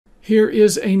Here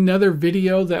is another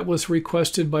video that was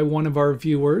requested by one of our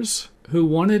viewers who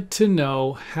wanted to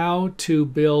know how to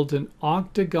build an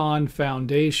octagon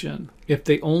foundation if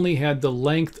they only had the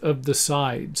length of the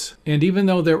sides. And even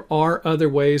though there are other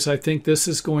ways, I think this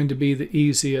is going to be the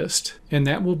easiest, and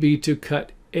that will be to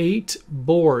cut 8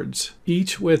 boards,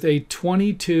 each with a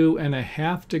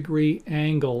 22.5-degree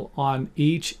angle on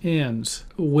each ends,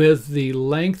 with the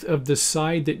length of the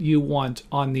side that you want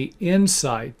on the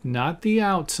inside, not the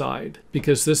outside,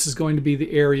 because this is going to be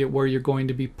the area where you're going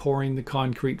to be pouring the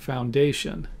concrete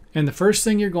foundation. And the first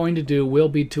thing you're going to do will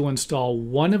be to install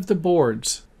one of the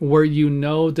boards where you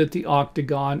know that the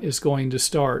octagon is going to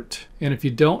start. And if you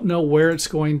don't know where it's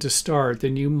going to start,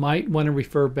 then you might want to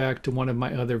refer back to one of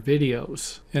my other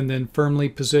videos and then firmly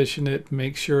position it,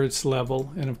 make sure it's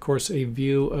level, and of course a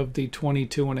view of the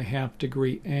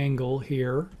 22.5-degree angle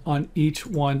here on each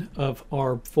one of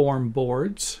our form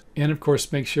boards. And of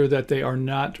course make sure that they are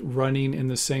not running in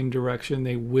the same direction.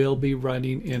 They will be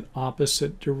running in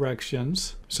opposite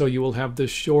directions. So you will have the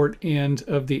short end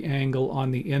of the angle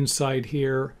on the inside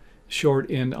here,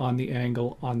 short end on the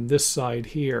angle on this side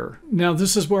here. Now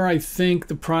this is where I think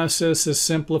the process is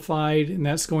simplified, and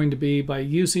that's going to be by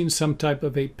using some type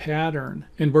of a pattern.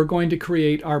 And we're going to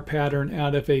create our pattern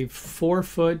out of a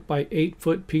 4-foot by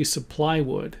 8-foot piece of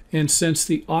plywood. And since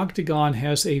the octagon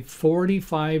has a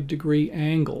 45-degree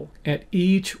angle at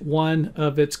each one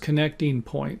of its connecting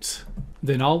points,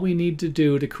 then all we need to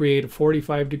do to create a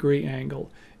 45-degree angle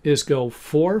is go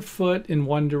 4 foot in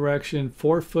one direction,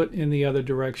 4 foot in the other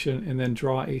direction, and then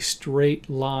draw a straight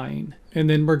line. And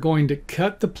then we're going to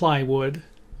cut the plywood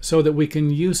so that we can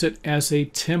use it as a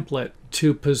template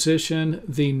to position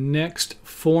the next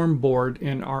form board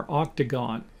in our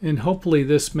octagon. And hopefully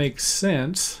this makes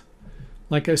sense.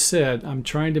 Like I said, I'm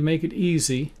trying to make it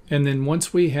easy. And then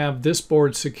once we have this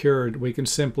board secured, we can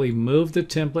simply move the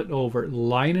template over,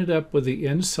 line it up with the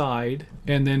inside,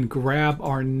 and then grab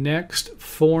our next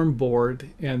form board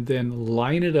and then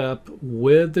line it up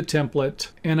with the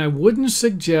template. And I wouldn't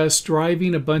suggest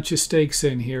driving a bunch of stakes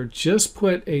in here. Just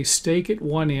put a stake at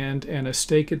one end and a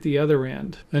stake at the other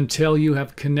end until you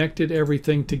have connected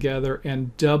everything together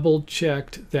and double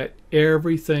checked that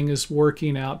everything is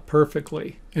working out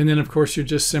perfectly. And then of course you're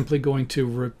just simply going to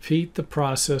repeat the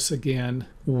process again,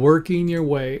 working your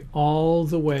way all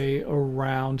the way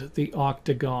around the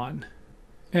octagon.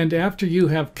 And after you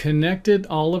have connected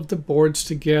all of the boards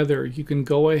together, you can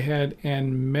go ahead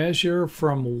and measure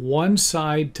from one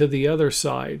side to the other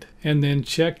side, and then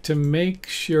check to make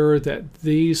sure that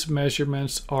these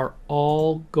measurements are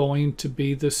all going to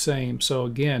be the same. So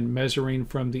again, measuring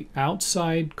from the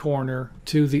outside corner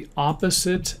to the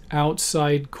opposite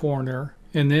outside corner,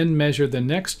 and then measure the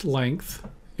next length,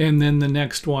 and then the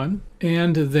next one,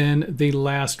 and then the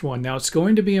last one. Now it's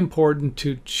going to be important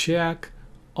to check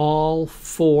all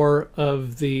 4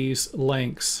 of these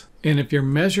lengths. And if your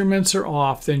measurements are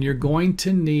off, then you're going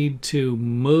to need to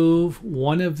move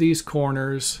one of these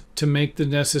corners to make the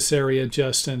necessary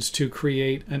adjustments to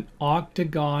create an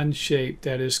octagon shape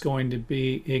that is going to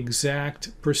be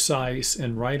exact, precise,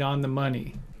 and right on the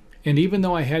money. And even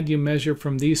though I had you measure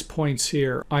from these points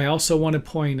here, I also want to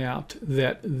point out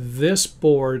that this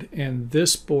board and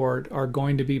this board are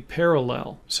going to be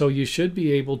parallel. So you should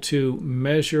be able to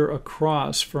measure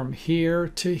across from here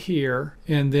to here,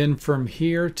 and then from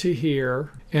here to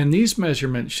here, and these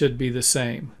measurements should be the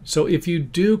same. So if you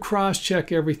do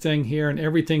cross-check everything here and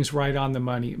everything's right on the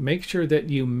money, make sure that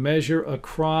you measure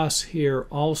across here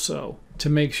also to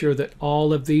make sure that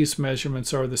all of these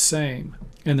measurements are the same.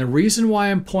 And the reason why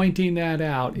I'm pointing that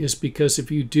out is because if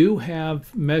you do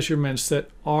have measurements that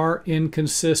are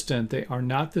inconsistent, they are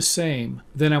not the same,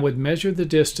 then I would measure the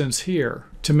distance here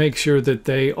to make sure that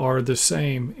they are the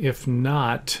same. If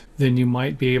not, then you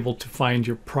might be able to find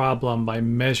your problem by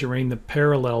measuring the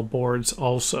parallel boards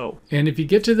also. And if you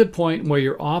get to the point where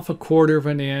you're off 1/4 of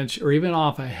an inch or even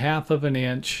off 1/2 of an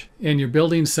inch and you're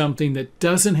building something that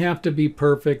doesn't have to be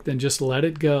perfect, then just let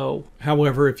it go.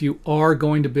 However, if you are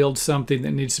going to build something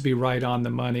that needs to be right on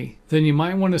the money, then you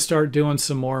might want to start doing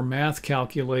some more math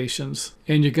calculations.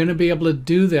 And you're going to be able to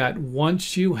do that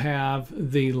once you have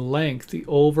the length, the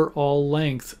overall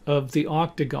length of the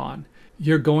octagon.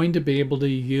 You're going to be able to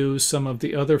use some of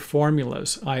the other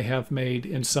formulas I have made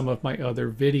in some of my other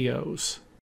videos.